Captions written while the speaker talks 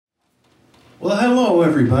Well, hello,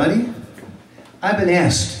 everybody. I've been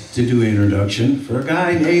asked to do an introduction for a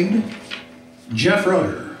guy named Jeff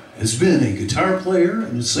Rutter. Has been a guitar player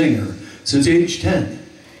and a singer since age 10.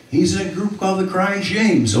 He's in a group called the Crying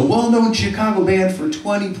Shames, a well-known Chicago band for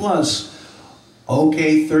 30 plus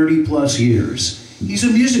years. He's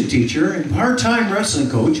a music teacher and part-time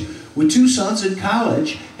wrestling coach with 2 sons in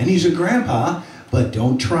college, and he's a grandpa, but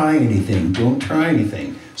don't try anything,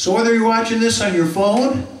 So whether you're watching this on your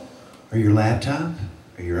phone, or your laptop,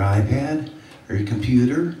 or your iPad, or your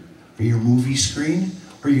computer, or your movie screen,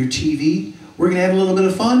 or your TV, we're gonna have a little bit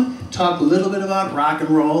of fun, talk a little bit about rock and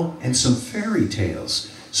roll, and some fairy tales.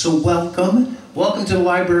 So welcome to the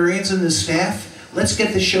librarians and the staff. Let's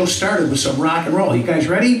get the show started with some rock and roll. You guys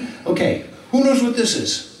ready? Okay, who knows what this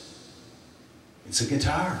is? It's a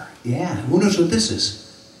guitar. Yeah, who knows what this is?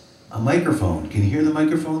 A microphone. Can you hear the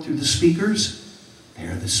microphone through the speakers?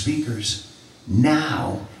 There are the speakers.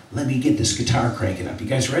 Now, let me get this guitar cranking up. You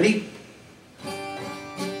guys ready?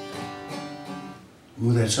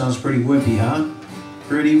 Ooh, that sounds pretty wimpy, huh?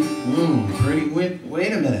 Pretty wimp.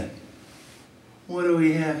 Wait a minute. What do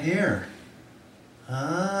we have here?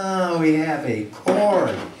 Ah, we have a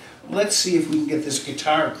chord. Let's see if we can get this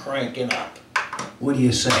guitar cranking up. What do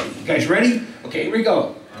you say? You guys ready? Okay, here we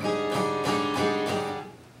go.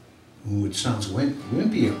 Ooh, it sounds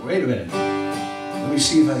wimpy. Wait a minute. Let me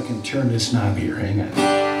see if I can turn this knob here. Hang on.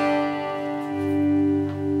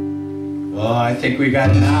 Oh, I think we got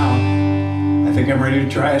it now. I think I'm ready to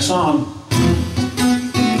try a song.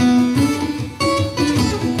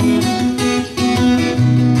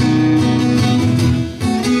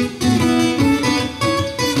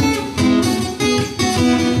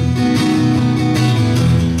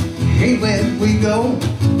 Hey, where we go?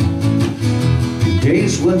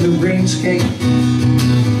 Days when the rains came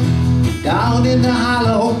down in the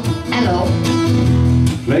hollow, hello,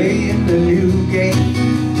 playing the new game,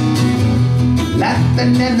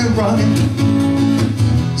 laughing and a running,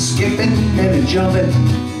 skipping and a jumping,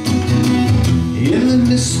 in the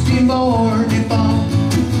misty morning fall,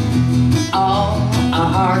 all our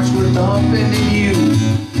hearts were thumping in you,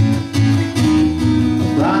 a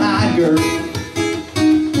brown-eyed girl.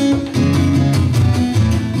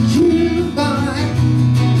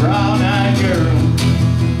 Brown-eyed girl.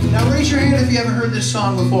 Now raise your hand if you haven't heard this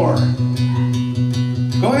song before.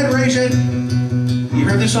 Go ahead and raise it. You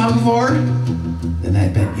heard this song before? Then I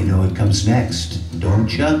bet you know what comes next,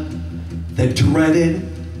 don't you? The dreaded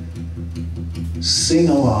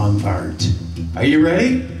sing-along part. Are you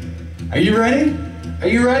ready? Are you ready? Are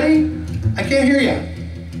you ready? I can't hear you.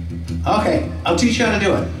 Okay, I'll teach you how to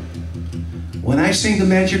do it. When I sing the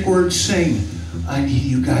magic word sing, I need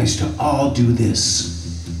you guys to all do this.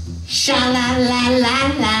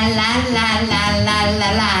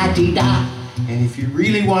 Sha-la-la-la-la-la-la-la-la-la-la-dee-da. And if you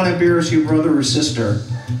really want to embarrass your brother or sister,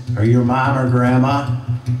 or your mom or grandma,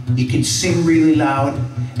 you can sing really loud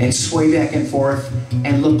and sway back and forth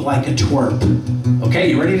and look like a twerp. Okay,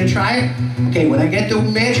 you ready to try it? Okay, when I get the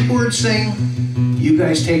magic word sing, you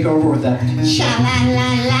guys take over with that.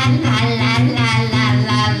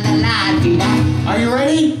 Sha-la-la-la-la-la-la-la-la-la-dee-da. Are you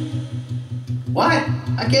ready? What?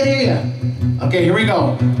 I can't hear you. Okay, here we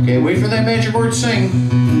go. Okay, wait for that magic word sing.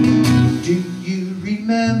 Do you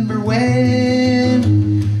remember when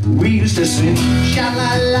we used to sing?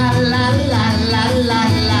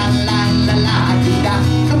 Sha-la-la-la-la-la-la-la-la-la-la-la-dee-da.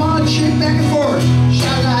 Come on, shake back and forth.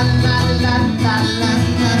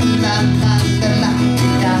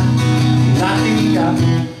 Sha-la-la-la-la-la-la-la-la-la-dee-da. La-dee-da.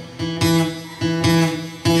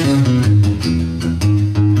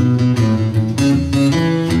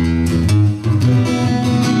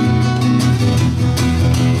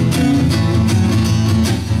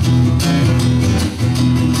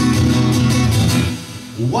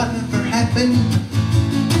 Whatever happened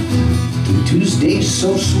to Tuesdays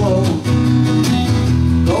so slow?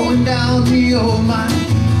 Going down the old mine,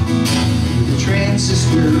 the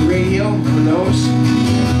transistor radio, remember those?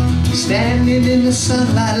 Standing in the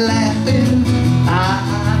sunlight laughing,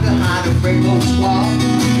 behind a brick old wall,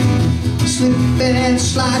 slipping and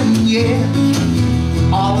sliding, yeah,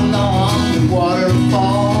 all along the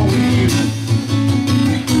waterfall with you,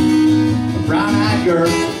 a brown-eyed girl.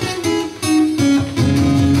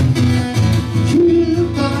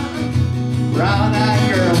 Brown-eyed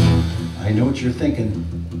girl. I know what you're thinking.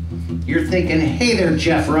 You're thinking, hey there,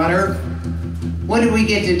 Jeff Rutter. When do we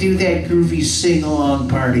get to do that groovy sing-along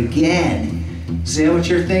part again? Is that what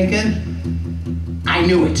you're thinking? I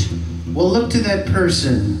knew it. Well, look to that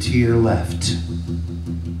person to your left.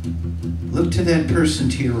 Look to that person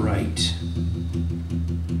to your right.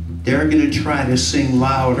 They're going to try to sing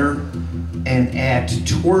louder and act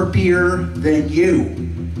twerpier than you.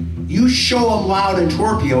 You show them loud and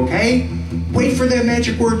twerpy, okay? Wait for the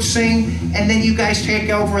magic word to sing, and then you guys take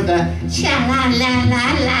over the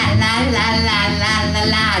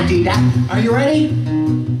sha-la-la-la-la-la-la-la-la-la-la-dee-da. Are you ready?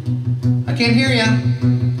 I can't hear you.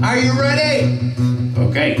 Are you ready?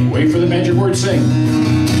 Okay, wait for the magic word to sing.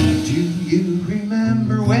 Do you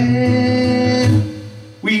remember when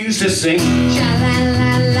we used to sing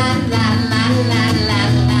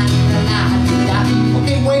sha-la-la-la-la-la-la-la-la-la-la-la-dee-da?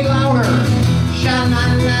 Okay, way louder.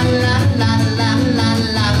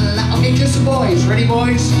 Sha-la-la-la-la-la-la-la-la. Okay, just the boys. Ready,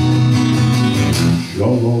 boys?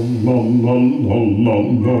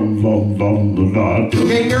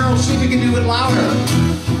 Okay, girls, see if you can do it louder.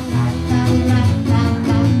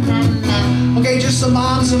 Okay, just the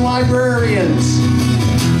moms and librarians.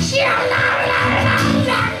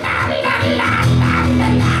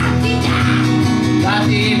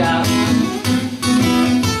 La-dee-da.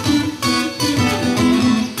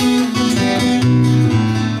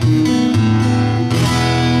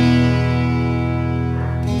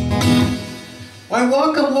 Why,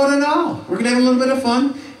 welcome one and all. We're gonna have a little bit of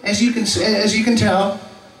fun. As you can tell,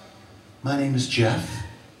 my name is Jeff,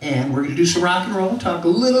 and we're gonna do some rock and roll, talk a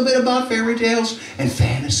little bit about fairy tales and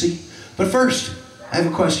fantasy. But first, I have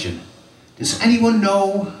a question. Does anyone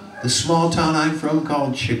know the small town I'm from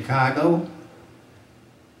called Chicago?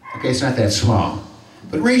 Okay, it's not that small.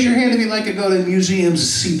 But raise your hand if you'd like to go to museums and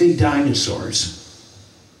see big dinosaurs.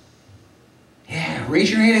 Yeah,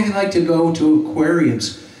 raise your hand if you'd like to go to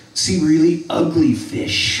aquariums, see really ugly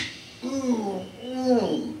fish.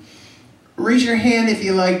 Raise your hand if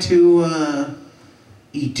you like to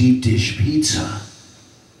eat deep dish pizza.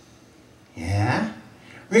 Yeah?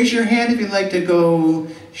 Raise your hand if you'd like to go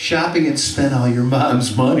shopping and spend all your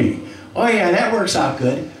mom's money. Oh yeah, that works out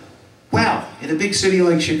good. Well, in a big city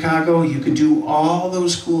like Chicago, you can do all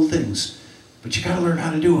those cool things, but you gotta learn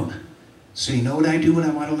how to do them. So you know what I do when I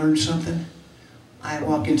want to learn something? I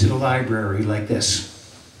walk into the library like this.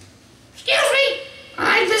 Excuse me,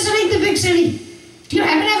 I'm visiting the big city. Do you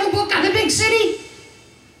happen to have a book on the big city?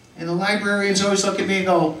 And the librarians always look at me and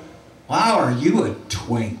go, wow, are you a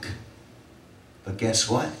twink? But guess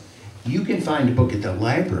what? You can find a book at the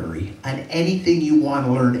library on anything you want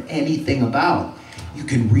to learn anything about. You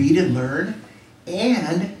can read and learn,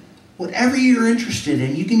 and whatever you're interested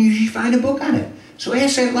in, you can usually find a book on it. So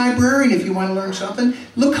ask that librarian if you want to learn something.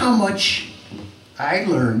 Look how much I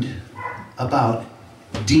learned about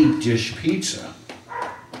deep dish pizza.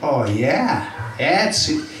 Oh yeah,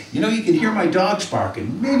 you know, you can hear my dogs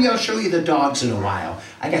barking. Maybe I'll show you the dogs in a while.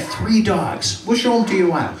 I got 3 dogs. We'll show them to you in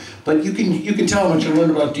a while. But you can tell them what you learned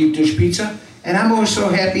about deep dish pizza. And I'm always so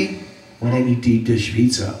happy when I eat deep dish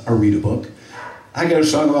pizza or read a book. I got a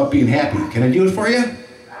song about being happy. Can I do it for you?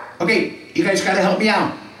 Okay, you guys got to help me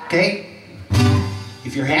out, okay?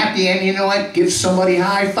 If you're happy and you know it, give somebody a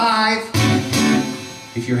high five.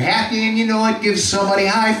 If you're happy and you know it, give somebody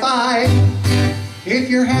a high five. If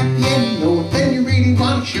you're happy and you know it, then you really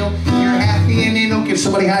want to show. If you're happy and you know it, give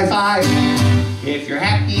somebody a high five. If you're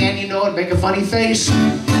happy and you know it, make a funny face.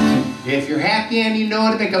 If you're happy and you know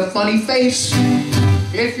it, make a funny face.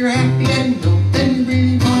 If you're happy and you know it, then you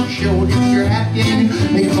really want to show it. If you're happy and you know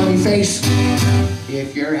it, make a funny face.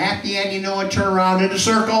 If you're happy and you know it, turn around in a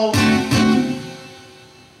circle.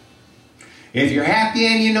 If you're happy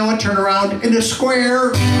and you know it, turn around in a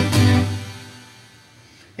square.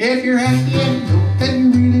 If you're happy and you know it, then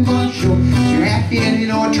you really want to show. If you're happy and you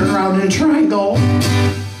know it, turn around in a triangle.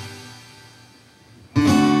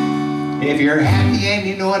 If you're happy and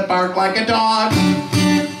you know it, bark like a dog.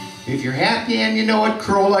 If you're happy and you know it,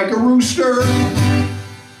 crow like a rooster.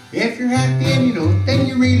 If you're happy and you know it, then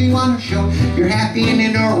you really want to show. If you're happy and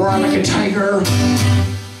you know it, roar like a tiger.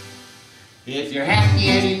 If you're happy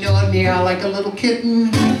and you know it, meow like a little kitten.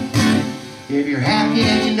 If you're happy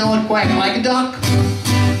and you know it, quack like a duck.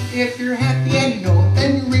 If you're happy and you know it,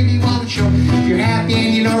 then you really want to show. If you're happy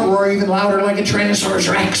and you know it, roar even louder like a Tyrannosaurus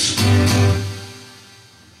Rex.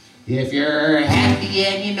 If you're happy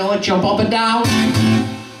and you know it, jump up and down.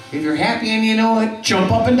 If you're happy and you know it,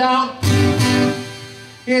 jump up and down.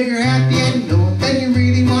 If you're happy and you know it, then you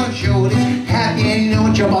really want to show it. If you're happy and you know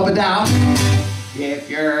it, jump up and down. If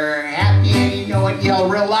you're happy and you know it, yell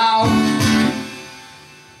real loud.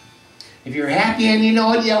 If you're happy and you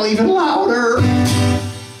know it, yell even louder.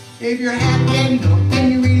 If you're happy and you know it,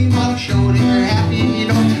 then you really want to show it. If you're happy and you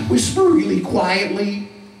know it, whisper really quietly.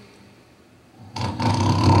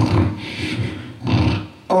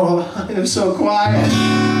 Oh, I'm so quiet.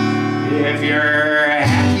 If you're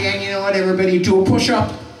happy and you know it, everybody do a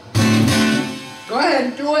push-up. Go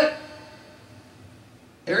ahead, do it.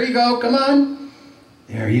 There you go, come on.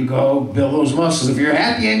 There you go. Build those muscles. If you're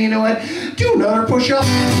happy and you know it, do another push-up.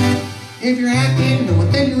 If you're happy and you know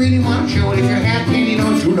it, then you really want to show it. If you're happy and you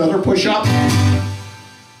know it, do another push-up.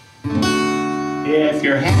 If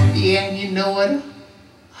you're happy and you know it,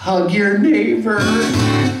 hug your neighbor.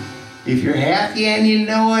 If you're happy and you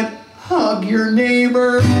know it, hug your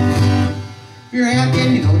neighbor. If you're happy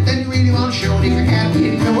and you know it, then you really want to show it. If you're happy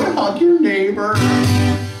and you know it, hug your neighbor.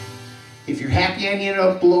 If you're happy and you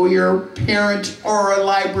know it, blow your parent or a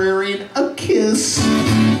librarian a kiss.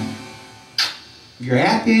 If you're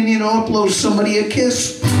happy and you know it, blow somebody a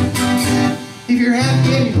kiss. If you're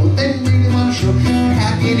happy and you know it, then you really want to show it. If you're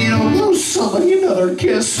happy and you know it, blow somebody another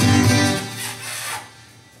kiss.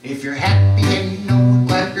 If you're happy and you know it,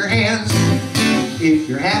 clap your hands. If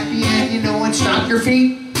you're happy and you know it, stomp your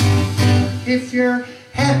feet. If you're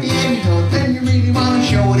happy and you know it, then you really want to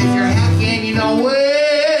show it. If you're happy and you know it,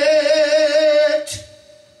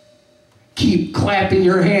 keep clapping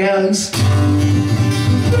your hands.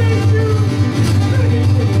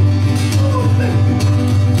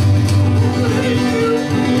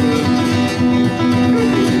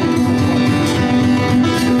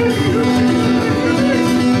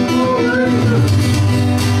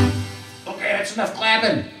 Enough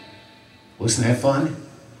clapping. Wasn't that fun?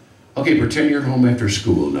 Okay, pretend you're home after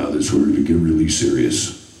school. Now this is where we get really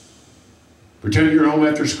serious. Pretend you're home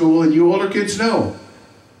after school and you older kids know.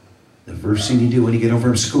 The first thing you do when you get home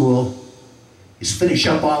from school is finish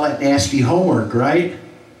up all that nasty homework, right?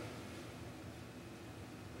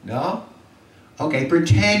 No? Okay,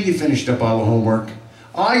 pretend you finished up all the homework.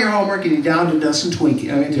 All your homework and you're down to a dozen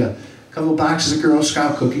Twinkies. I mean, a couple boxes of Girl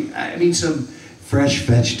Scout cookies. I mean, some fresh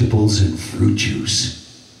vegetables and fruit juice.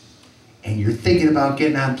 And you're thinking about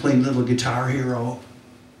getting out and playing Little Guitar Hero.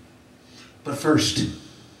 But first,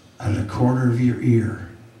 out of the corner of your ear,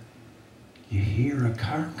 you hear a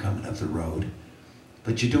car coming up the road,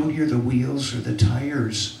 but you don't hear the wheels or the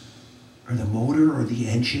tires or the motor or the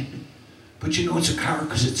engine. But you know it's a car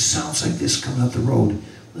because it sounds like this coming up the road.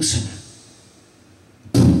 Listen.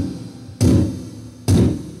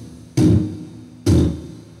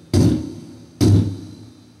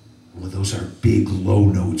 Those are big low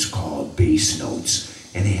notes called bass notes,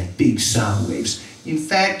 and they have big sound waves. In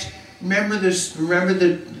fact, remember the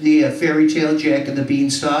fairy tale Jack and the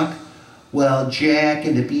Beanstalk? Well, Jack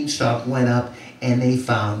and the Beanstalk went up and they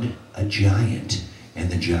found a giant.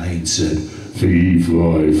 And the giant said, "Fee,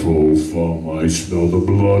 fly, fo, fum, I smell the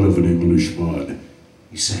blood of an Englishman."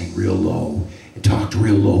 He sang real low and talked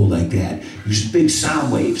real low like that, using big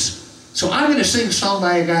sound waves. So I'm going to sing a song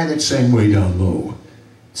by a guy that sang way down low.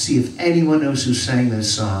 See if anyone knows who sang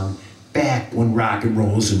this song back when rock and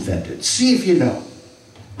roll was invented. See if you know.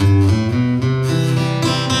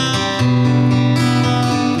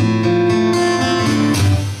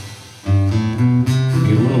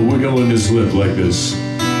 Get a little wiggle in his lip like this.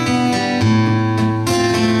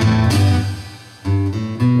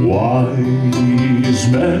 Wise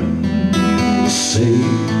men say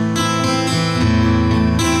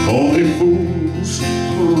only fools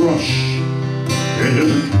rush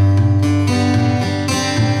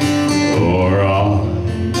or I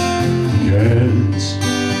can't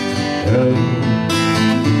help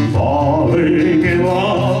falling in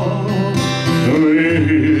love with.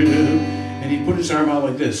 And he put his arm out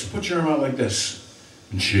like this. Put your arm out like this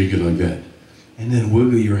and shake it like that. And then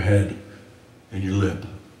wiggle your head and your lip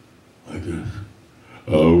like this.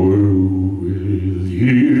 I will with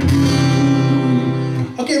you.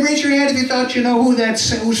 Okay, raise your hand if you thought you know who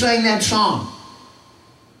sang that song.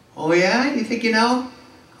 Oh yeah? You think you know?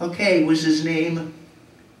 Okay, was his name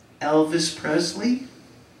Elvis Presley?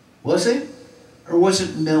 Was it? Or was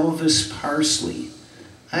it Melvis Parsley?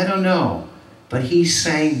 I don't know. But he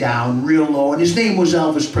sang down real low, and his name was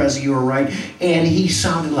Elvis Presley, you were right, and he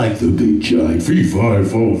sounded like the big giant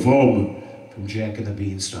fee-fi-fo-fum from Jack and the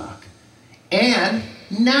Beanstalk. And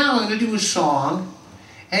now I'm going to do a song.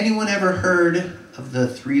 Anyone ever heard of the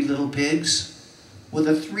Three Little Pigs? Well,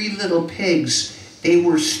 the Three Little Pigs, they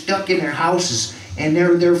were stuck in their houses, and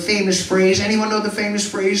their famous phrase, anyone know the famous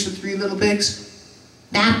phrase, the Three Little Pigs?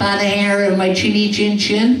 Not by the hair of my chinny chin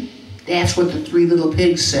chin. That's what the Three Little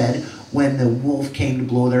Pigs said when the wolf came to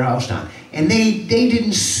blow their house down. And they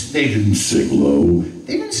didn't sing low.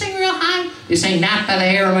 They didn't sing real high. They sang not by the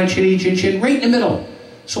hair of my chinny chin chin, right in the middle.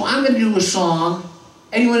 So I'm going to do a song.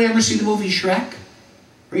 Anyone ever see the movie Shrek?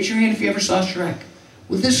 Raise your hand if you ever saw Shrek.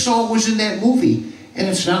 Well, this song was in that movie. And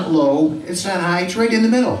it's not low, it's not high, it's right in the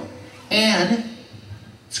middle. And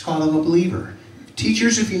it's called I'm a Believer.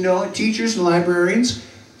 Teachers, if you know it, teachers and librarians,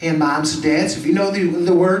 and moms and dads, if you know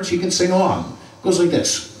the words, you can sing along. It goes like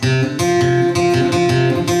this.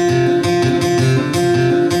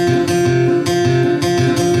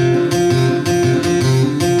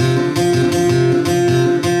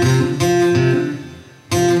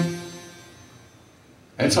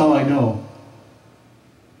 That's all I know.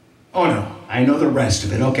 Oh no, I know the rest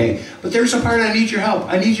of it, okay. But there's a part I need your help.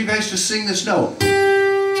 I need you guys to sing this note.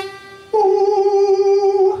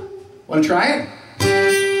 Ooh. Want to try it?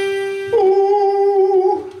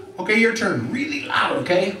 Ooh. Okay, your turn. Really loud,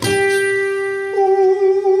 okay?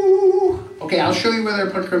 Ooh. Okay, I'll show you where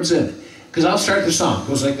their part comes in. Because I'll start the song. It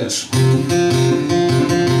goes like this.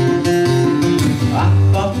 I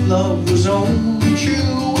thought love was only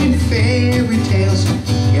true in fairy tales.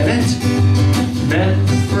 Get it? Meant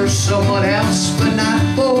for someone else, but not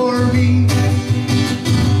for me.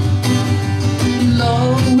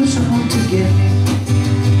 Love was hard to get.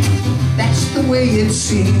 That's the way it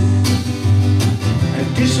seemed. A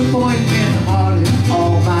disappointment haunted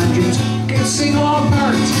all my dreams. Could sing all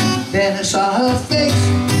parts. Then I saw her face.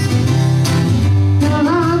 Now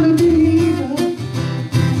I'm a believer.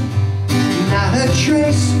 Not a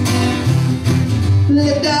trace.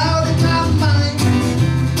 Lived out in my mind.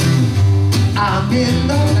 I'm in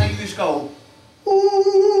love. Now you just go.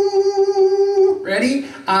 Ooh. Ready?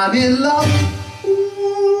 I'm in love.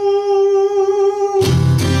 Ooh.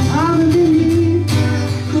 I'm a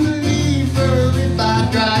believer if I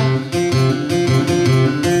tried.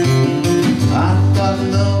 I thought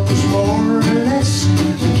love was more or less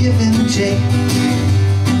give and take.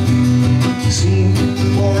 Seemed the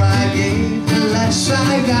more I gave, the less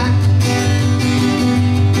I got.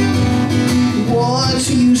 What's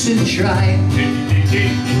the use in trying?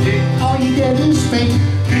 All you did is fake.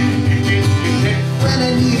 When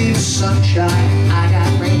I needed sunshine, I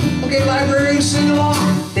got rain. Okay, library, sing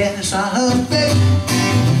along. Then I saw her face.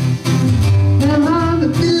 Now I'm a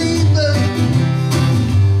believer,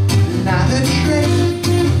 not a trick.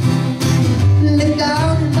 Lived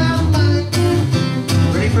out in my mind.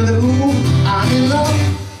 Ready for the ooh? I'm in love.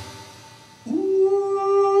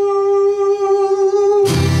 Ooh,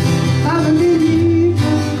 I'm a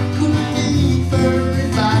believer, could leave her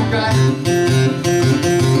if I tried.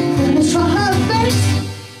 And I saw her face.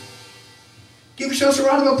 Give yourselves a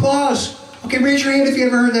round of applause. Okay, raise your hand if you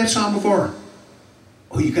ever heard that song before.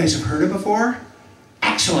 Oh, you guys have heard it before?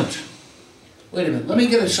 Excellent. Wait a minute, let me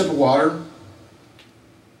get a sip of water.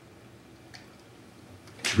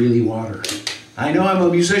 It's really water. I know I'm a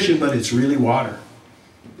musician, but it's really water.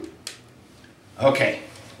 Okay,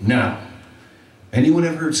 now, anyone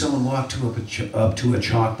ever heard someone walk up to a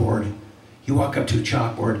chalkboard? You walk up to a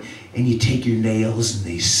chalkboard and you take your nails and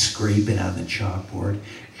they scrape it on the chalkboard.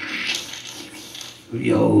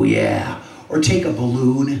 Oh yeah. Or take a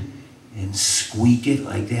balloon and squeak it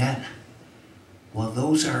like that. Well,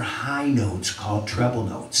 those are high notes called treble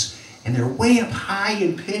notes. And they're way up high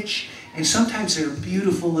in pitch, and sometimes they're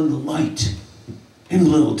beautiful in the light,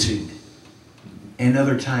 in little tune. And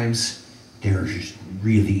other times, they're just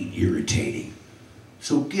really irritating.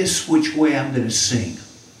 So guess which way I'm gonna sing?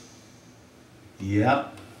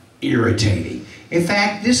 Yep, irritating. In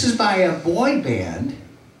fact, this is by a boy band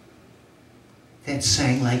that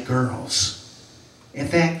sang like girls. In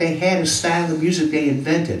fact, they had a style of music they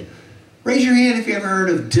invented. Raise your hand if you ever heard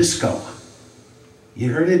of disco.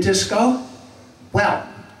 You heard of disco? Well,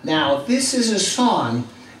 now this is a song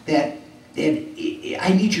that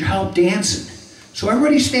I need your help dancing. So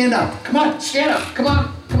everybody stand up. Come on, stand up. Come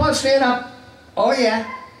on, stand up. Oh yeah,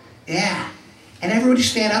 yeah. And everybody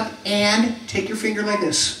stand up and take your finger like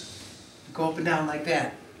this. Go up and down like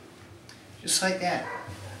that. Just like that.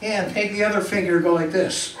 Yeah, and take the other finger and go like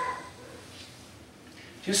this.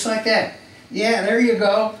 Just like that. Yeah, there you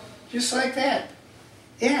go. Just like that.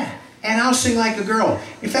 Yeah. And I'll sing like a girl.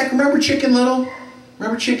 In fact, remember Chicken Little?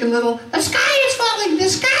 Remember Chicken Little? The sky is falling! The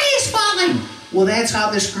sky is falling! Well, that's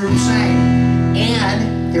how this group sang.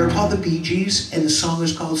 And they're called the Bee Gees, and the song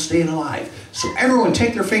is called Staying Alive. So everyone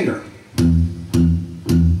take their finger.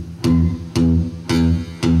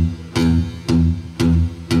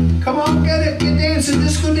 Come on, get it. Get dancing.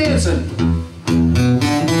 Disco dancing.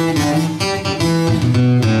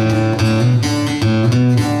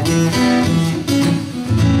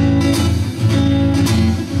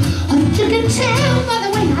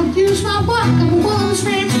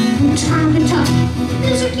 Time to talk,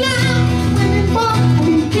 music loud, women walk, I've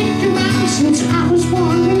been kicked around since I was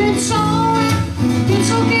born, and it's alright, it's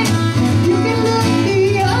okay, you can look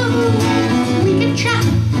the other way, we can try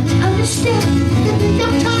to understand the New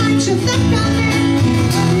York Times effect on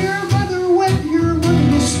it. Your mother when your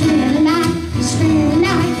mother is staying alive,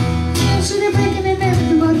 so they're breaking and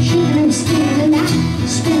everybody shaking and staying alive,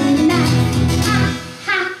 ha,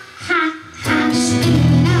 ha, ha, ha,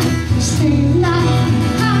 staying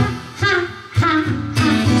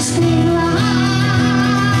alive,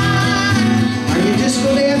 Are you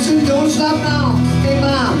disco dancing? Don't stop now. Hey,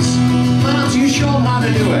 moms. Moms, you show them how to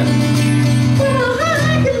do it. Well,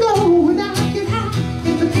 I can low and I can high.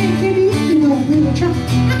 If I can't get easy, no really try.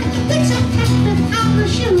 I can fix a hat out the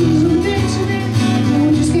shoes and this and that. No,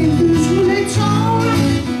 just can't do this when it's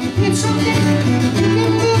alright. It's okay. You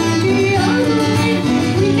can look the other way.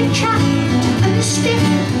 We can try to understand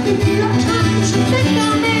the New York Times and think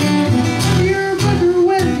on it. Your brother,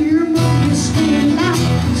 whether your mom is standing out,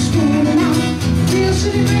 standing out. Real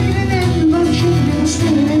city making an end, lunch and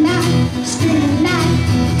standing out, standing out.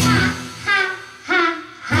 Ha, ha, ha,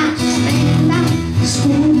 ha, standing out,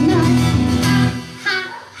 standing out. Ha, ha,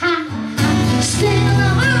 ha, ha, standing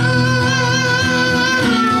out.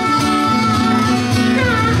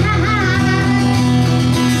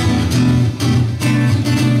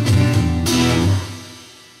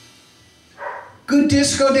 Good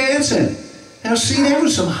disco dancing. Now see, that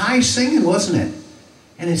was some high singing, wasn't it?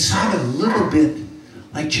 And it sounded a little bit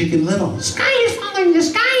like Chicken Little. The sky is falling, the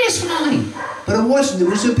sky is falling. But it wasn't, it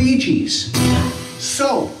was the Bee Gees.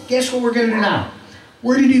 So, guess what we're gonna do now?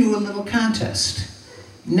 We're gonna do a little contest.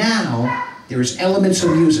 Now, there's elements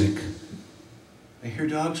of music. I hear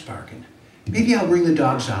dogs barking. Maybe I'll bring the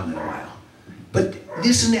dogs out in a while. But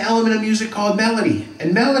this is an element of music called melody.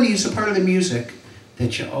 And melody is a part of the music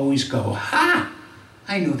that you always go, ha!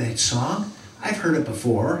 I know that song. I've heard it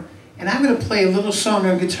before. And I'm gonna play a little song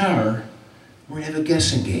on guitar. We're gonna have a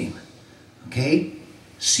guessing game, okay?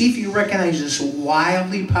 See if you recognize this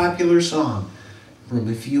wildly popular song from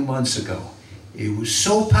a few months ago. It was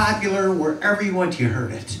so popular wherever you went, you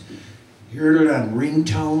heard it. You heard it on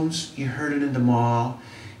ringtones, you heard it in the mall,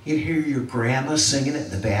 you'd hear your grandma singing it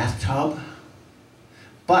in the bathtub.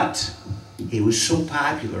 But it was so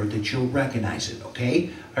popular that you'll recognize it, okay?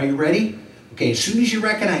 Are you ready? Okay, as soon as you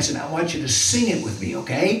recognize it, I want you to sing it with me,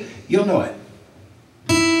 okay? You'll know it.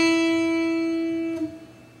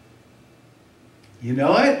 You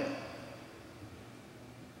know it?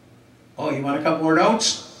 Oh, you want a couple more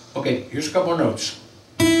notes? Okay, here's a couple more notes.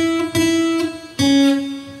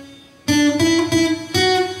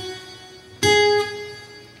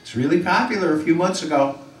 It's really popular a few months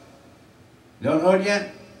ago. Don't know it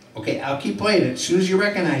yet? Okay, I'll keep playing it. As soon as you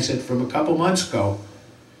recognize it from a couple months ago,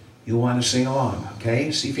 you'll want to sing along,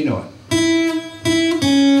 okay? See if you know it.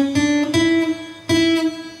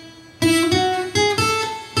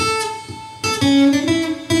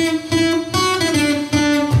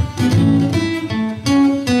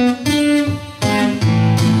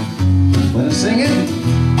 Want to sing it?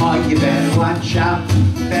 Oh, you better watch out.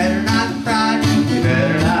 You better not cry. You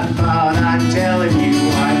better not pout. I'm telling you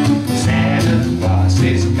what. Santa Claus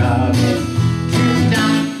is coming to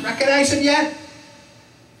town. Recognize it yet?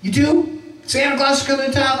 You do? Santa Claus is coming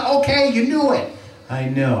to town? Okay, you knew it. I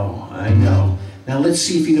know, I know. Now let's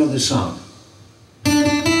see if you know this song.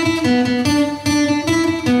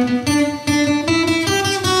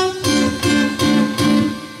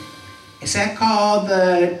 Is that called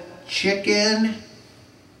the chicken?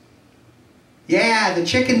 Yeah, the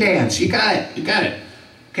chicken dance. You got it, you got it.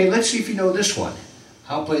 Okay, let's see if you know this one.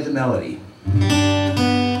 I'll play the melody.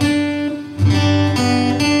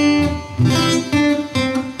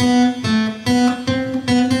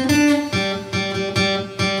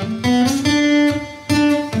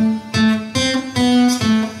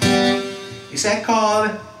 Is that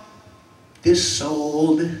called This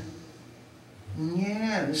Old,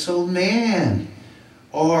 yeah, This Old Man?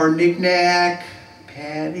 Or Knick-Knack,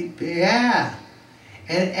 Patty, yeah.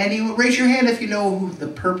 And you raise your hand if you know who the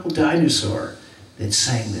purple dinosaur that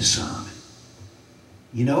sang this song.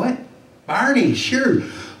 You know it? Barney, sure.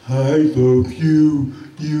 I love you,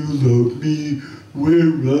 you love me,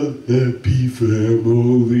 we're a happy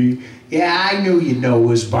family. Yeah, I knew you'd know it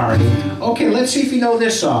was Barney. Okay, let's see if you know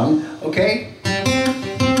this song, okay?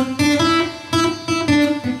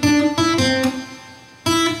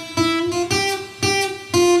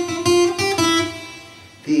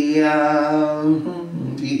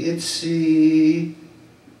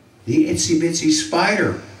 The Itsy Bitsy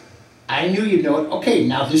Spider. I knew you'd know it. Okay,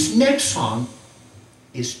 now this next song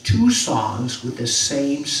is two songs with the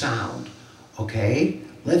same sound, okay?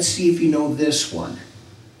 Let's see if you know this one.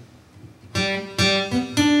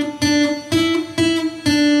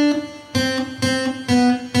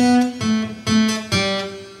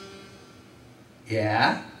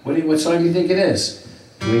 Yeah? What song do you think it is?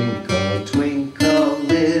 Twinkle, twinkle,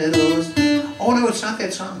 little star. Oh no, it's not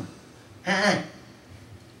that song.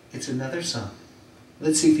 It's another song.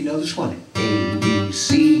 Let's see if you know this one. A, B,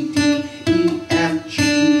 C, D, E, F,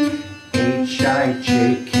 G, H, I,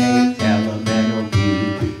 J, K, L, M, N, O,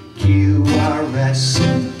 P, Q, R, S,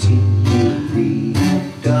 T, U, V,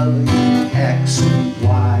 W, X,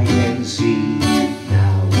 Y, and Z.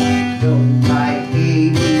 Now I know my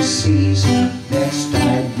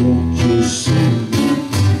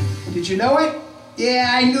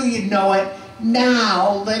know it.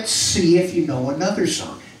 Now, let's see if you know another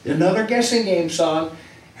song. Another guessing game song.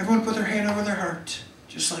 Everyone put their hand over their heart.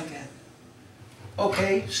 Just like that.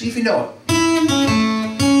 Okay, see if you know it.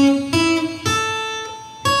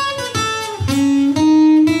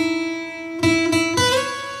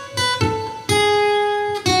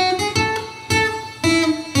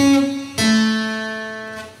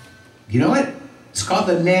 You know it? It's called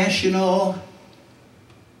the national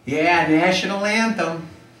anthem.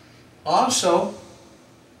 Also,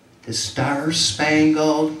 the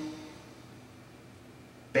Star-Spangled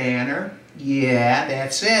Banner. Yeah,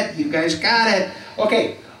 that's it. You guys got it.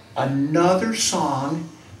 Okay, another song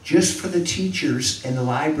just for the teachers and the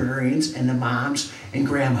librarians and the moms and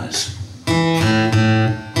grandmas.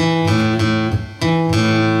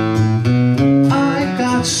 I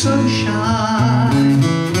got sunshine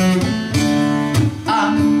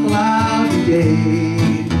on a cloudy day.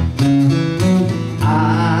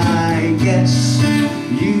 I guess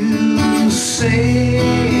you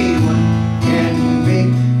say what can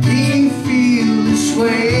make me feel this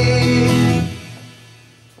way.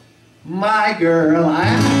 My girl,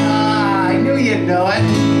 I knew you'd know it.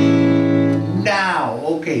 Now,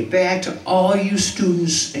 okay, back to all you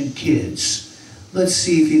students and kids. Let's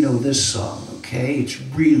see if you know this song, okay? It's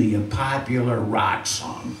really a popular rock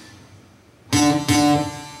song.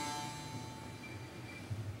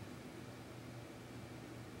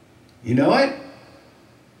 You know it?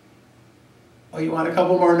 Oh, you want a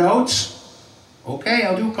couple more notes? Okay,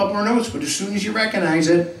 I'll do a couple more notes, but as soon as you recognize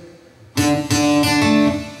it. I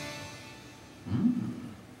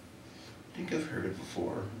think I've heard it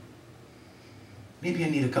before. Maybe I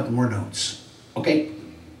need a couple more notes. Okay.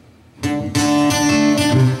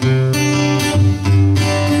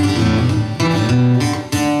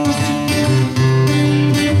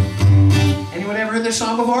 Anyone ever heard this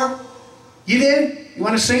song before? You did? You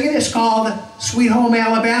want to sing it? It's called Sweet Home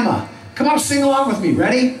Alabama. Come on, sing along with me.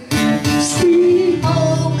 Ready? Sweet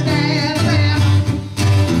Home Alabama.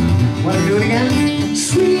 Want to do it again?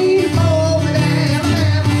 Sweet Home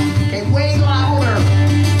Alabama. Okay, way louder.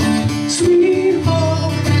 Sweet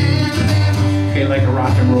Home Alabama. Okay, like a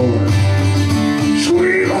rock and roller.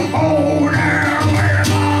 Sweet Home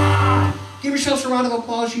Alabama. Give yourselves a round of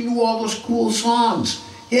applause. You knew all those cool songs.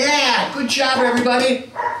 Yeah, good job, everybody.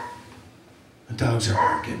 The dogs are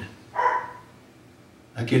barking.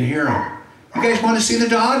 I can hear them. You guys want to see the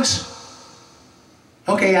dogs?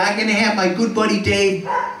 Okay, I'm going to have my good buddy Dave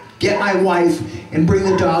get my wife and bring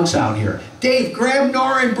the dogs out here. Dave, grab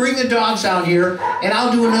Nora and bring the dogs out here, and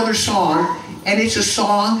I'll do another song, and it's a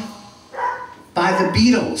song by the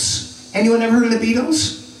Beatles. Anyone ever heard of the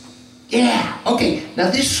Beatles? Yeah, okay. Now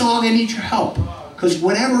this song, I need your help, because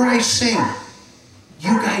whenever I sing,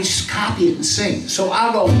 you guys copy it and sing. So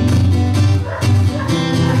I'll go...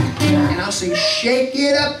 and I'll sing, shake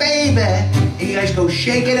it up, baby. And you guys go,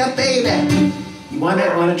 shake it up, baby. You want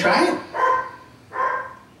to try it?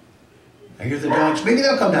 I hear the dogs. Maybe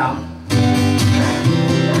they'll come down.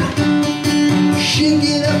 Shake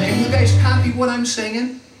it up. And you guys copy what I'm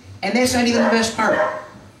singing. And that's not even the best part.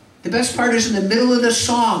 The best part is in the middle of the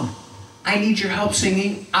song. I need your help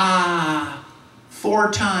singing, ah,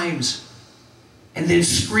 4 times. And then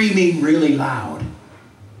screaming really loud.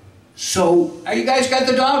 So, are you guys got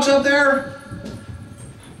the dogs up there?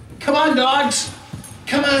 Come on, dogs.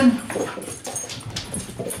 Come on.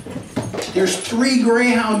 There's 3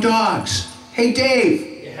 greyhound dogs. Hey,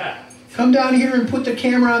 Dave. Yeah. Come down here and put the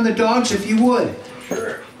camera on the dogs if you would.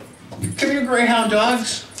 Sure. Come here, greyhound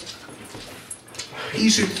dogs.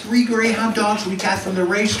 These are 3 greyhound dogs we got from the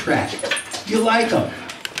racetrack. You like them?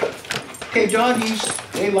 Okay, doggies,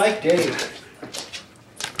 they like Dave.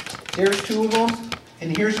 There's 2 of them.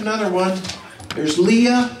 And here's another one. There's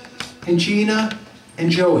Leah and Gina and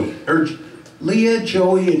Joey. Or Leah,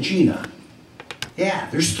 Joey, and Gina. Yeah,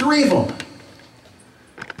 there's 3 of them.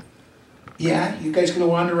 Yeah, you guys gonna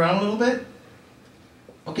wander around a little bit?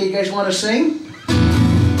 Okay, you guys want to sing?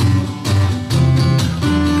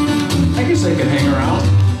 I guess they can hang around.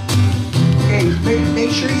 Okay, make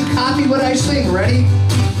sure you copy what I sing. Ready?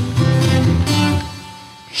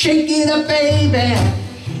 Shake it up, baby.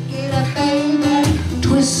 Shake it up, baby.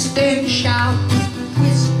 Twist and shout.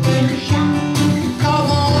 Twist and shout. Come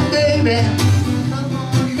on, baby. Come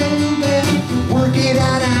on, baby. Work it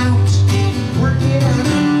out. Work it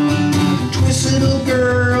out. Twist, little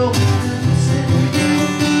girl.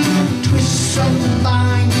 Twist so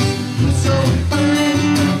fine. So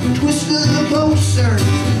fine. Twist a little closer.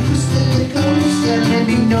 Twist a little closer. Let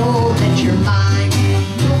me know that you're mine.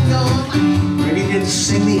 Ready to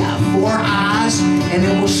sing the 4 ahs, and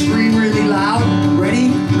then we'll scream really loud. Ready?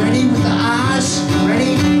 Ready with the ahs?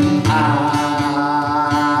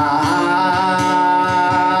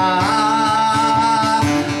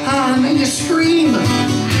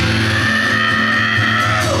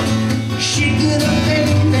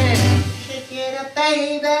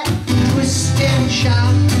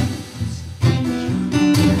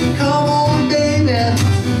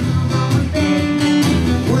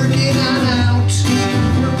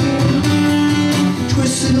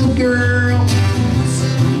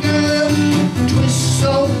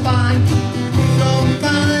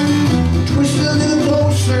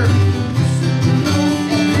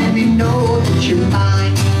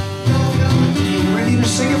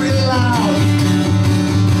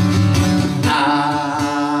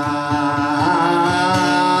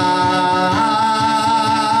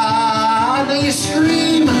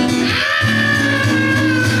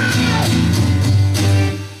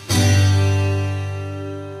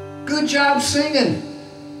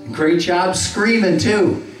 singing. Great job screaming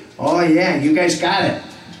too. Oh yeah, you guys got it.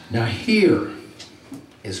 Now here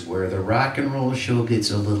is where the rock and roll show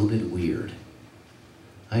gets a little bit weird.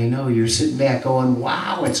 I know you're sitting back going,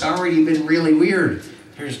 wow, it's already been really weird.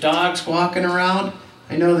 There's dogs walking around.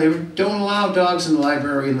 I know they don't allow dogs in the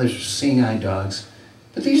library unless you're seeing-eye dogs.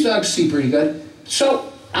 But these dogs see pretty good.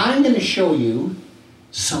 So I'm going to show you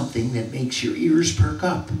something that makes your ears perk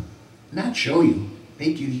up. Not show you,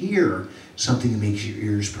 make you hear something that makes your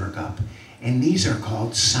ears perk up. And these are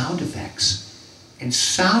called sound effects. And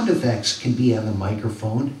sound effects can be on the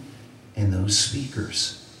microphone and those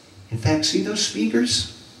speakers. In fact, see those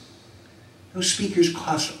speakers? Those speakers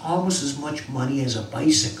cost almost as much money as a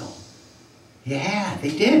bicycle. Yeah, they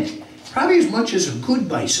did. Probably as much as a good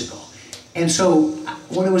bicycle. And so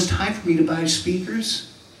when it was time for me to buy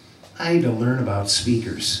speakers, I had to learn about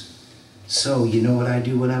speakers. So you know what I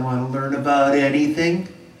do when I want to learn about anything?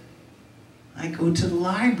 I go to the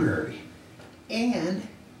library and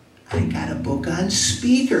I got a book on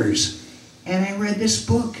speakers. And I read this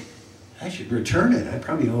book. I should return it. I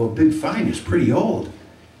probably owe a big fine. It's pretty old.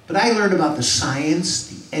 But I learned about the science,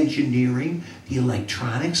 the engineering, the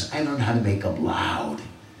electronics. I learned how to make them loud.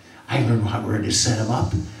 I learned where to set them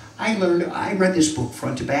up. I read this book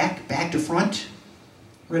front to back to front.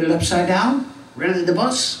 Read it upside down, read it in the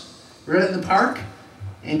bus, read it in the park.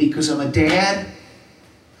 And because I'm a dad,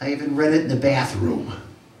 I even read it in the bathroom.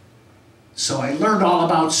 So I learned all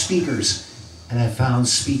about speakers. And I found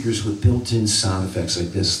speakers with built-in sound effects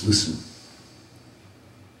like this. Listen.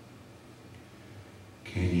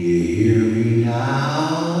 Can you hear me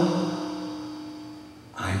now?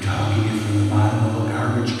 I'm talking to you from the bottom of a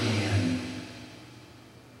garbage can.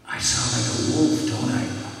 I sound like a wolf, don't I?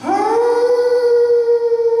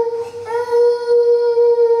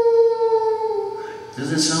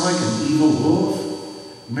 Does it sound like an evil wolf?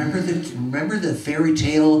 Remember the fairy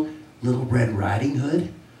tale Little Red Riding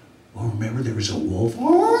Hood? Oh, remember there was a wolf?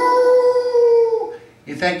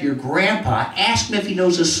 In fact, your grandpa asked him if he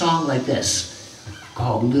knows a song like this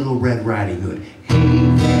called Little Red Riding Hood. Hey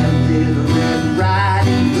there, Little Red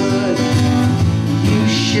Riding Hood, you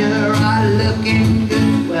sure are looking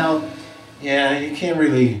good. Well, yeah, you can't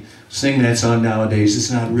really sing that song nowadays. It's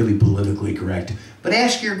not really politically correct. But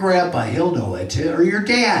ask your grandpa, he'll know it too, or your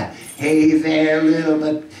dad. Hey there, little,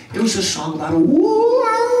 but it was a song about a wolf.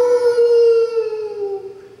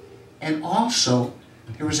 And also,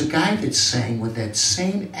 there was a guy that sang with that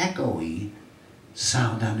same echoey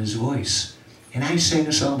sound on his voice. And I sang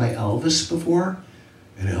a song by Elvis before,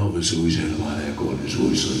 and Elvis always had a lot of echo in his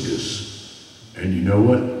voice like this. And you know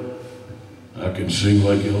what? I can sing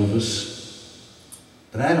like Elvis,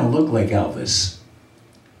 but I don't look like Elvis.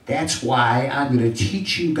 That's why I'm going to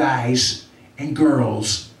teach you guys and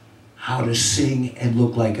girls how to sing and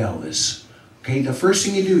look like Elvis. Okay, the first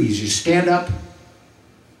thing you do is you stand up,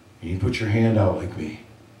 and you put your hand out like me,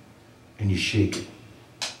 and you shake it.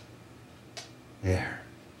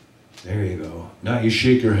 There you go. Now you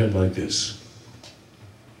shake your head like this.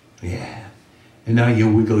 Yeah. And now you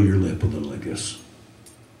wiggle your lip a little like this.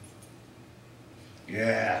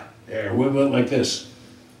 Yeah. There, wiggle it like this.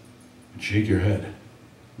 And shake your head.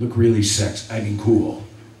 Look really sexy. I mean cool.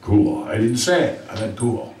 Cool. I didn't say it. I meant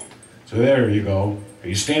cool. So there you go. Are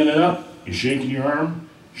you standing up? You shaking your arm?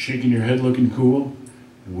 Shaking your head looking cool?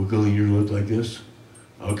 And wiggling your lip like this?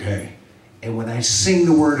 Okay. And when I sing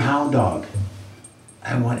the word hound dog,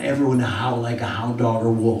 I want everyone to howl like a hound dog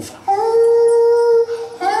or wolf.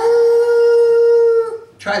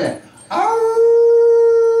 Try that.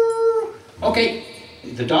 Okay,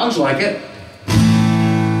 the dogs like it.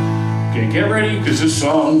 Okay, get ready, because this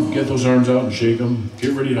song, get those arms out and shake them.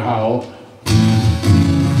 Get ready to howl.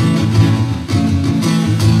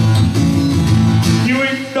 You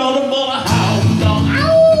ain't nothing but a hound dog.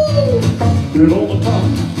 Ow! Get on the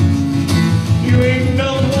tongue. You ain't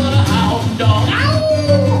nothing but a hound dog.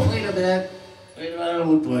 Ow! Wait a minute. I don't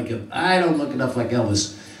look like him. I don't look enough like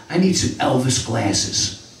Elvis. I need some Elvis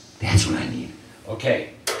glasses. That's what I need.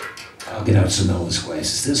 Okay, I'll get out some Elvis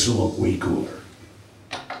glasses. This will look way cooler.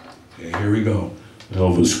 Okay, here we go.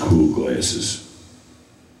 Elvis cool glasses.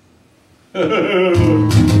 You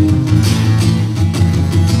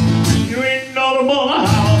ain't nothing but a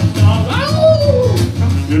hound dog.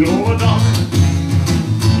 Ow! You know a dog.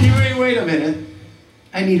 Wait a minute.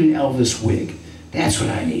 I need an Elvis wig. That's what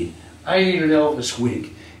I need. I need an Elvis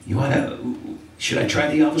wig. You wanna, should I try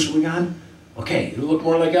the Elvis wig on? Okay, it'll look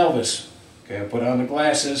more like Elvis. Okay, I'll put on the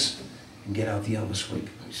glasses and get out the Elvis wig.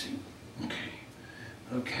 Let me see.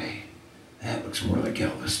 Okay. That looks more like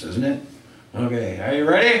Elvis, doesn't it? Okay, are you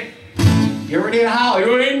ready? Get ready to howl.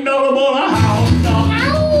 You ain't nothing but a hound dog.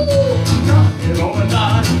 Ow!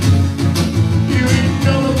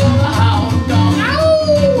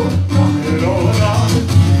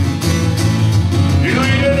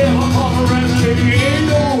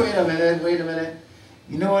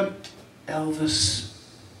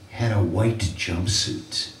 white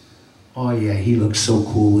jumpsuit. Oh yeah, he looks so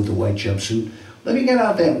cool with the white jumpsuit. Let me get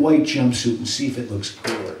out that white jumpsuit and see if it looks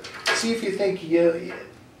cooler. See if you think it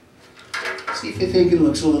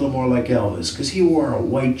looks a little more like Elvis, because he wore a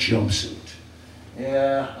white jumpsuit.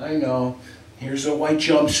 Yeah, I know. Here's a white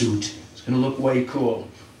jumpsuit. It's gonna look way cool.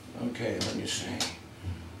 Okay, let me see.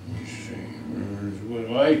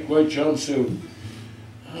 White jumpsuit.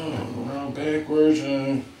 Oh, around backwards.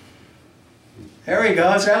 There we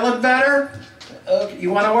go. Does that look better?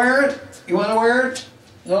 You want to wear it? You want to wear it?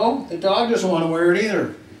 No? The dog doesn't want to wear it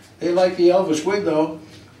either. They like the Elvis wig though.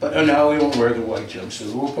 But no, we won't wear the white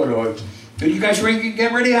jumpsuit. We'll put it on. You guys ready?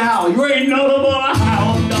 Get ready to howl. You ain't notable a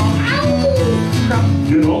howl dog. Ow!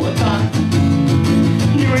 You all the time.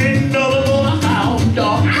 You ain't notable a howl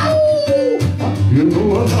dog. Ow! You know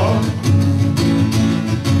what dog.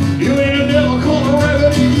 You ain't a devil called a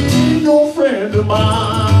rabbit. You ain't no friend of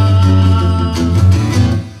mine.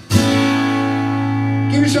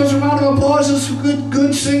 Give yourselves a round of applause and some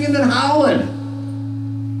good singing and howling.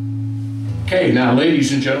 Okay, now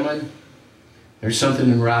ladies and gentlemen, there's something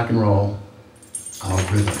in rock and roll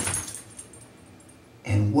called rhythm.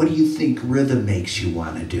 And what do you think rhythm makes you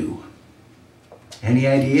want to do? Any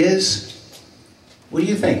ideas? What do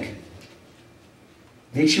you think?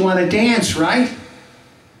 Makes you want to dance, right?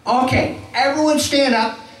 Okay, everyone stand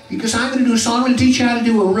up, because I'm going to do a song. I'm going to teach you how to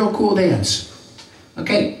do a real cool dance.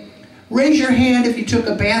 Okay, raise your hand if you took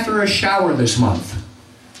a bath or a shower this month.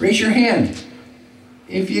 Raise your hand.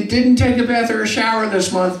 If you didn't take a bath or a shower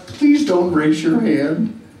this month, please don't raise your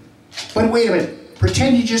hand. But wait a minute.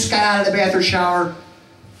 Pretend you just got out of the bath or shower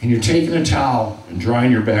and you're taking a towel and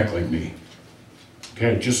drying your back like me.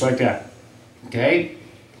 Okay, just like that. Okay?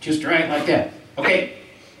 Just dry it like that. Okay,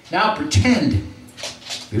 now pretend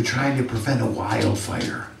you're trying to prevent a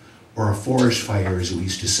wildfire or a forest fire, as we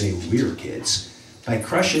used to say when we were kids, by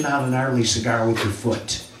crushing out a gnarly cigar with your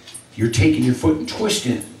foot. You're taking your foot and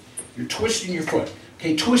twisting it. You're twisting your foot.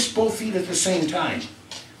 Okay, twist both feet at the same time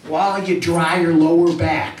while you dry your lower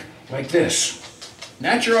back like this.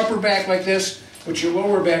 Not your upper back like this, but your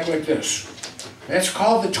lower back like this. That's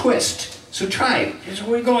called the twist. So try it. Just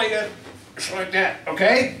wiggle like that. Just like that,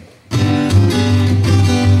 okay?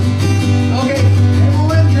 Okay,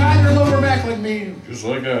 everyone dry your lower back like me. Just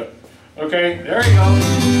like that. Okay, there you go.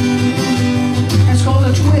 That's called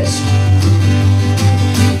a twist.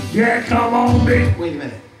 Yeah, come on, baby. Wait a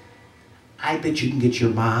minute. I bet you can get your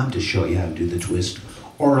mom to show you how to do the twist,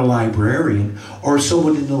 or a librarian, or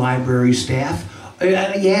someone in the library staff.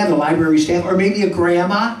 Yeah, the library staff, or maybe a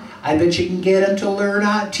grandma. I bet you can get them to learn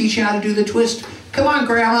how, teach you how to do the twist. Come on,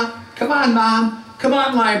 grandma. Come on, mom. Come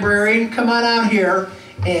on, librarian. Come on out here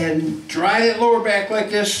and dry that lower back like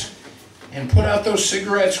this, and put out those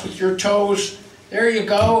cigarettes with your toes. There you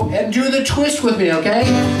go, and do the twist with me, okay?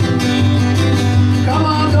 Come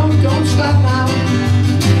on, don't stop now.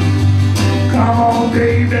 Come on,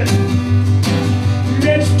 baby,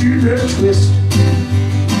 let's do the twist.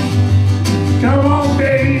 Come on,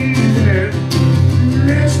 baby,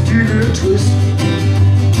 let's do the twist.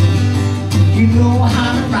 You know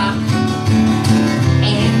how to rock,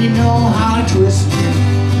 and you know how to twist.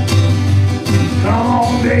 Come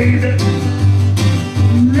on, baby,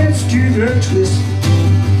 let's do the twist.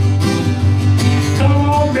 Come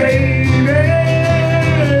on, baby,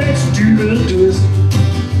 let's do the twist.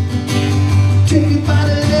 Take it by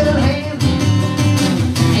the little hand,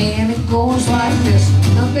 and it goes like this.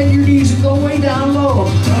 Now bend your knees and go way down low.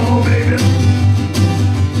 Come on, baby,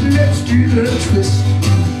 let's do the twist.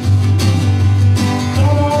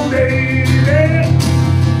 Come on, baby,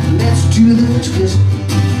 let's do the twist.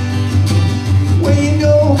 Well, you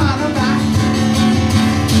know how to rock,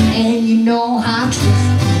 and you know how to twist.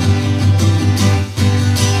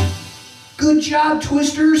 Good job,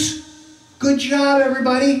 twisters. Good job,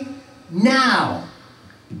 everybody. Now,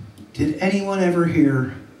 did anyone ever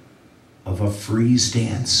hear of a freeze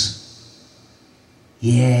dance?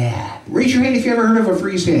 Yeah. Raise your hand if you ever heard of a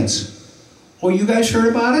freeze dance. Oh, you guys heard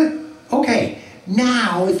about it? Okay.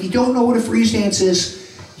 Now, if you don't know what a freeze dance is,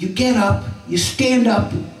 you get up, you stand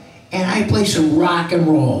up, and I play some rock and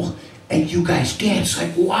roll, and you guys dance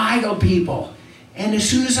like wild people. And as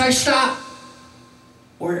soon as I stop,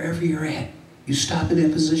 wherever you're at, you stop in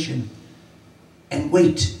that position and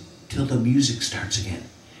wait till the music starts again.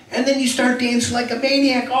 And then you start dancing like a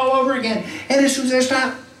maniac all over again. And as soon as I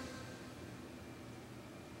stop,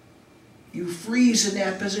 you freeze in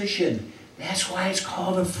that position. That's why it's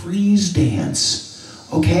called a freeze dance.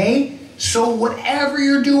 Okay? So whatever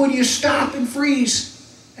you're doing, you stop and freeze.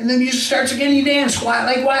 And then the music starts again and you dance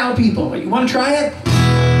like wild people. You want to try it?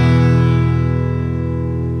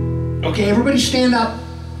 Okay, everybody stand up.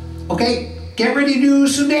 Okay, get ready to do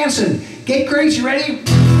some dancing. Get crazy, ready?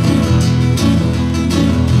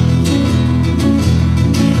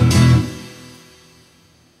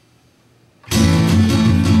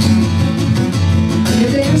 Are you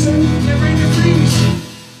dancing? Get ready to freeze.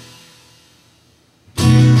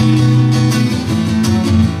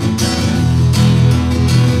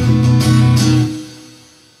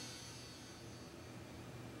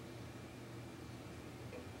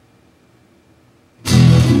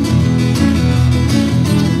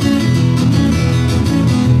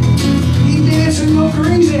 Go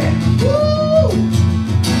crazy! Woo!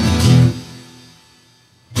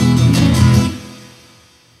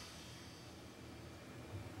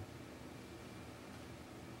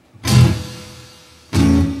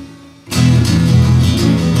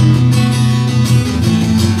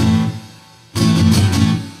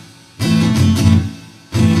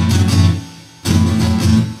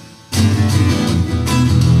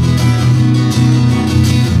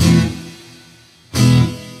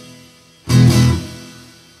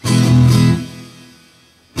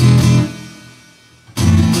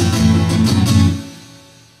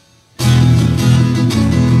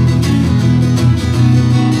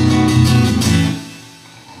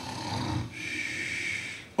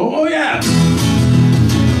 Oh yeah!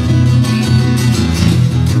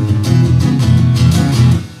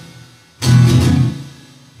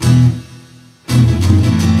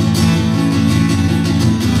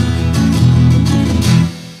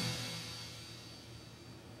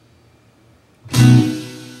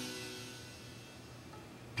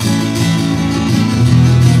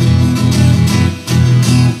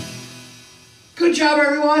 Good job,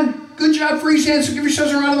 everyone. Good job, freeze dance. So give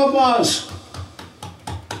yourselves a round of applause.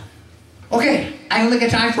 Okay, I only got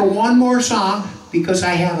time for one more song because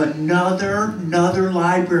I have another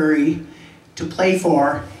library to play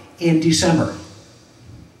for in December.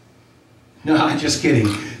 No, I'm just kidding.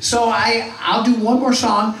 So I'll do one more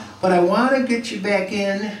song, but I want to get you back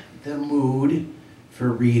in the mood for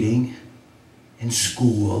reading and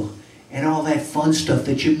school and all that fun stuff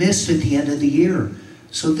that you missed at the end of the year.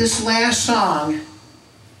 So this last song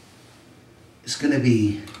is going to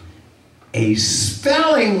be a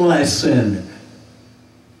spelling lesson.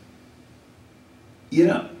 You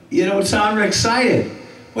don't sound excited.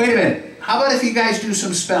 Wait a minute. How about if you guys do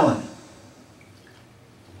some spelling?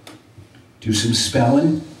 Do some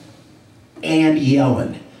spelling and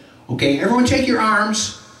yelling. Okay, everyone take your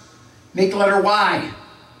arms, make the letter Y,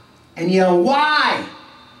 and yell Y.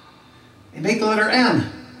 And make the letter M,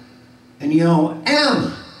 and yell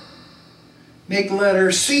M. Make the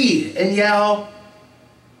letter C, and yell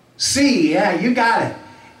C. Yeah, you got it.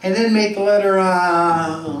 And then make the letter A,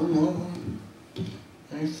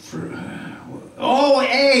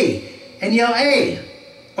 and yell A.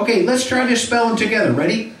 Okay, let's try to spell them together.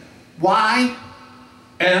 Ready? Y,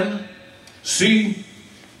 M, C,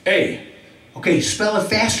 A. Okay, spell it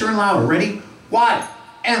faster and louder. Ready? Y,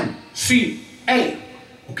 M, C, A.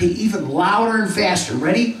 Okay, even louder and faster.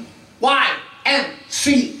 Ready? Y, M,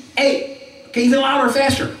 C, A. Okay, even louder and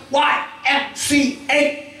faster. Y, M, C,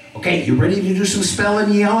 A. Okay, you ready to do some spelling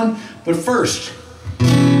and yelling? But first,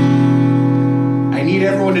 I need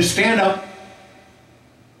everyone to stand up.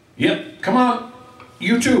 Yep, come on.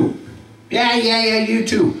 You too. Yeah, you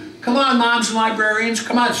too. Come on, moms and librarians.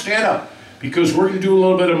 Come on, stand up. Because we're going to do a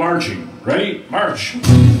little bit of marching. Ready? March. And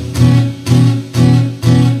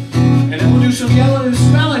then we'll do some yelling and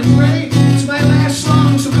spelling. You ready? It's my last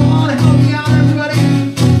song, so come on and help me out, everybody.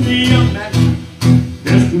 Young man.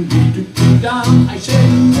 Down. I said,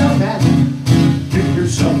 young man. Pick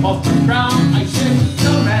yourself off the ground. I said,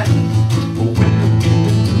 young man. But when you're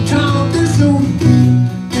in town, there's no need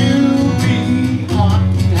to be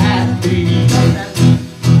unhappy. Young man.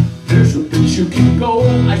 There's a place you can go.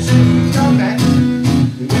 I said, young man.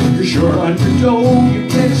 When you're short on your dough, you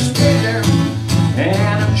better stay there.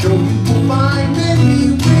 And I'm sure you will find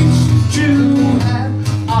many ways to have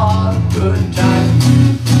a good time.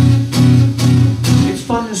 It's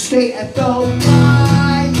fun to stay at the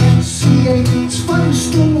YMCA. It's fun to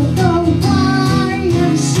stay at the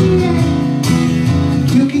YMCA.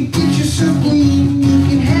 You can get yourself clean, you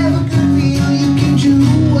can have a good meal, you can do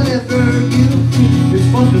whatever you need. It's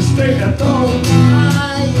fun to stay at the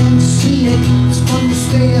YMCA. It's fun to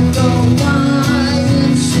stay at the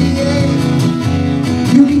YMCA.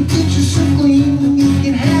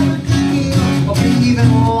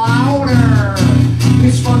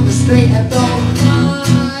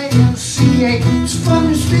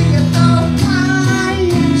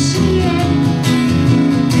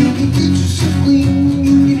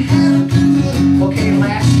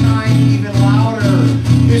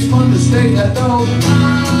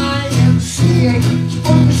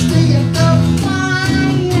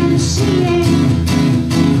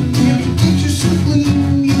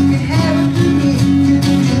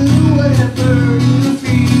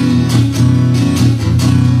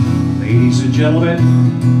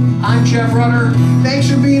 gentlemen, I'm Jeff Rutter. Thanks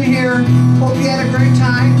for being here. Hope you had a great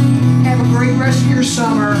time. Have a great rest of your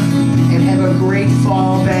summer and have a great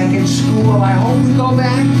fall back in school. I hope we go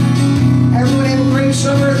back. Everyone have a great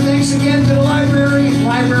summer. Thanks again to the library,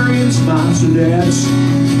 librarians, moms and dads.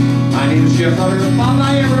 My name is Jeff Rutter.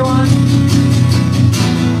 Bye-bye, everyone.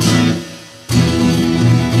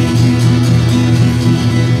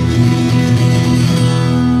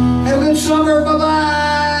 Have a good summer. Bye-bye.